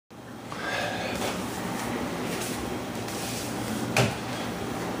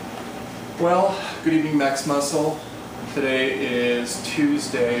Well, good evening, Max Muscle. Today is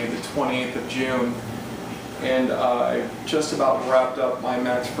Tuesday, the 20th of June, and I just about wrapped up my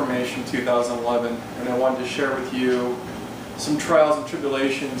Max Formation 2011, and I wanted to share with you some trials and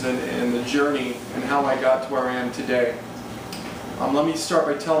tribulations and the journey and how I got to where I am today. Let me start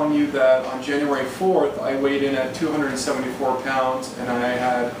by telling you that on January 4th, I weighed in at 274 pounds, and I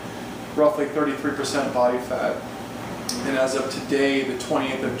had roughly 33% body fat. And as of today, the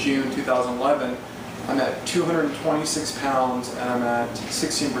 20th of June 2011, I'm at 226 pounds and I'm at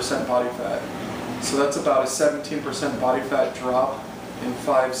 16% body fat. So that's about a 17% body fat drop in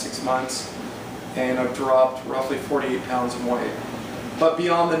 5-6 months, and I've dropped roughly 48 pounds in weight. But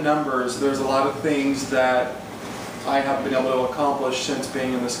beyond the numbers, there's a lot of things that I have been able to accomplish since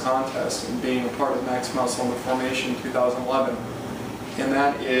being in this contest and being a part of Max Muscle and the Formation 2011. And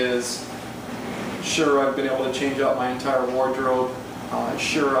that is, sure, I've been able to change out my entire wardrobe.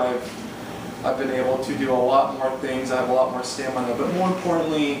 Sure, I've been able to do a lot more things. I have a lot more stamina, but more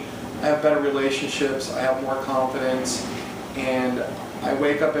importantly, I have better relationships. I have more confidence, and I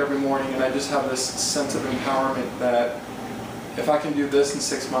wake up every morning and I just have this sense of empowerment that if I can do this in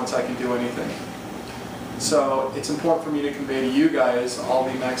 6 months, I can do anything. So it's important for me to convey to you guys, all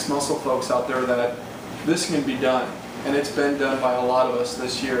the Max Muscle folks out there, that this can be done, and it's been done by a lot of us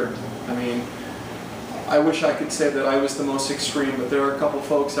this year. I mean, I wish I could say that I was the most extreme, but there are a couple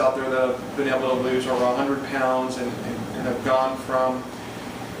folks out there that have been able to lose over 100 pounds and have gone from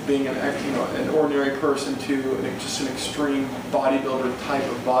being an ordinary person to just an extreme bodybuilder type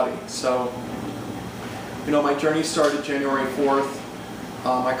of body. So, my journey started January 4th.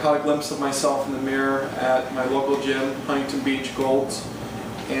 I caught a glimpse of myself in the mirror at my local gym, Huntington Beach Golds,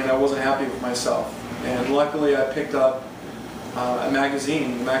 and I wasn't happy with myself. And luckily I picked up a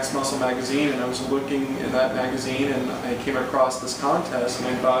magazine, the Max Muscle magazine, and I was looking in that magazine and I came across this contest and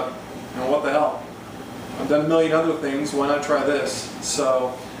I thought, what the hell? I've done a million other things, why not try this?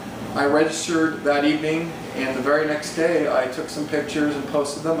 So I registered that evening, and the very next day I took some pictures and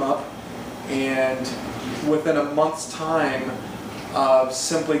posted them up, and within a month's time of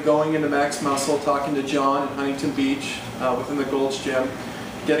simply going into Max Muscle, talking to John in Huntington Beach within the Gold's Gym,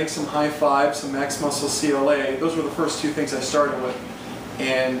 getting some high fives, some Max Muscle CLA, those were the first two things I started with,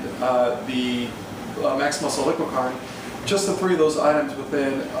 and the Max Muscle Liquicarn. Just the three of those items,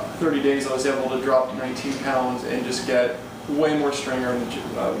 within 30 days I was able to drop 19 pounds and just get way more stronger in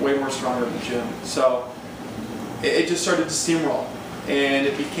the gym. So it just started to steamroll, and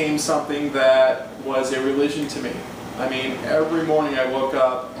it became something that was a religion to me. I mean, every morning I woke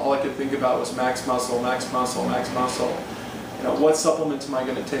up, all I could think about was Max Muscle, Max Muscle, Max Muscle. What supplements am I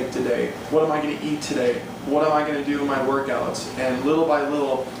going to take today? What am I going to eat today? What am I going to do in my workouts? And little by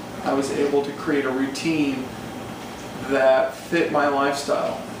little, I was able to create a routine that fit my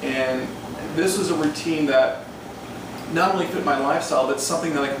lifestyle. And this was a routine that not only fit my lifestyle, but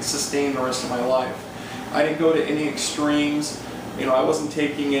something that I can sustain the rest of my life. I didn't go to any extremes. I wasn't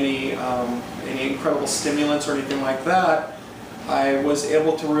taking any incredible stimulants or anything like that. I was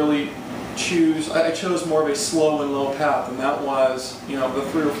able to really I chose more of a slow and low path, and that was, the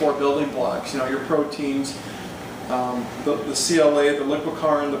 3 or 4 building blocks. Your proteins, the CLA, the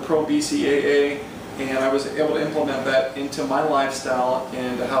Liquicarn, the Pro BCAA, and I was able to implement that into my lifestyle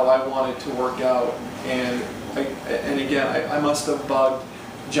and how I wanted to work out. And again, I must have bugged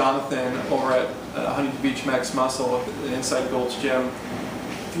Jonathan over at Huntington Beach Max Muscle inside Gold's Gym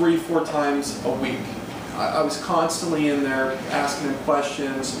 3-4 times a week. I was constantly in there asking him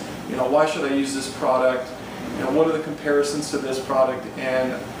questions. Why should I use this product? What are the comparisons to this product?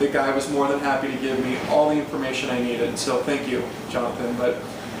 And the guy was more than happy to give me all the information I needed. So thank you, Jonathan. But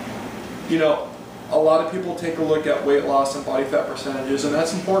a lot of people take a look at weight loss and body fat percentages, and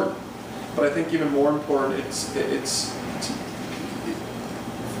that's important. But I think even more important, it's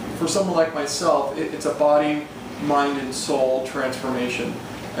for someone like myself, it's a body, mind, and soul transformation.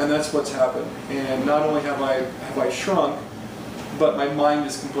 And that's what's happened. And not only have I shrunk, but my mind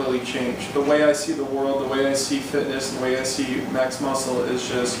has completely changed. The way I see the world, the way I see fitness, the way I see Max Muscle is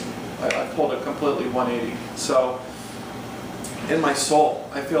just, I pulled a completely 180. So, in my soul,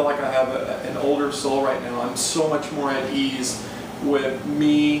 I feel like I have an older soul right now. I'm so much more at ease with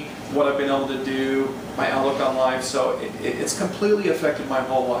me, what I've been able to do, my outlook on life. So it's completely affected my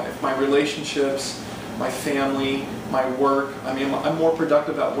whole life. My relationships, my family, my work. I mean, I'm more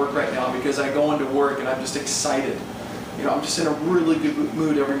productive at work right now because I go into work and I'm just excited. I'm just in a really good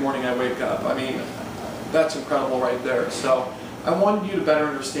mood every morning I wake up. I mean, that's incredible right there. So I wanted you to better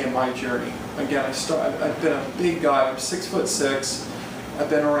understand my journey. Again, I've been a big guy. I'm 6'6". I've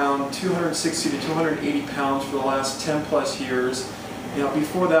been around 260 to 280 pounds for the last 10 plus years. You know,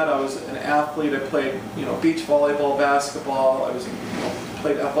 before that I was an athlete. I played, you know, beach volleyball, basketball. I was, you know,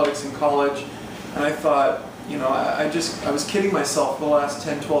 played athletics in college, and I thought, you know, I was kidding myself for the last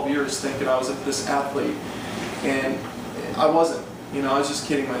 10, 12 years thinking I was this athlete, and I wasn't. You know, I was just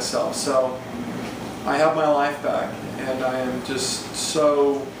kidding myself. So I have my life back, and I am just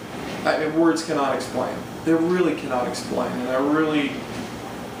so, words cannot explain. They really cannot explain, and I really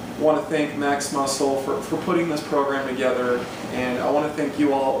want to thank Max Muscle for putting this program together, and I want to thank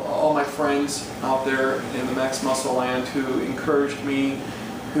you all my friends out there in the Max Muscle land who encouraged me,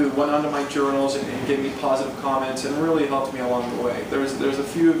 who went onto my journals and gave me positive comments and really helped me along the way. There's a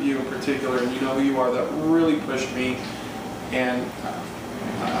few of you in particular, and you know who you are, that really pushed me, and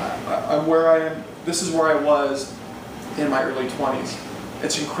I'm where I am. This is where I was in my early 20s.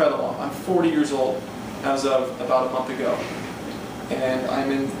 It's incredible. I'm 40 years old as of about a month ago, and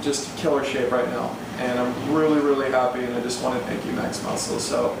I'm in just killer shape right now, and I'm really, really happy, and I just want to thank you, Max Muscle.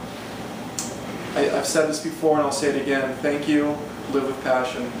 So I've said this before, and I'll say it again. Thank you. Live with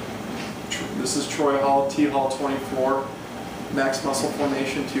passion. This is Troy Hall, T Hall 24, Max Muscle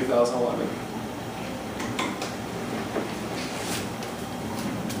Formation 2011.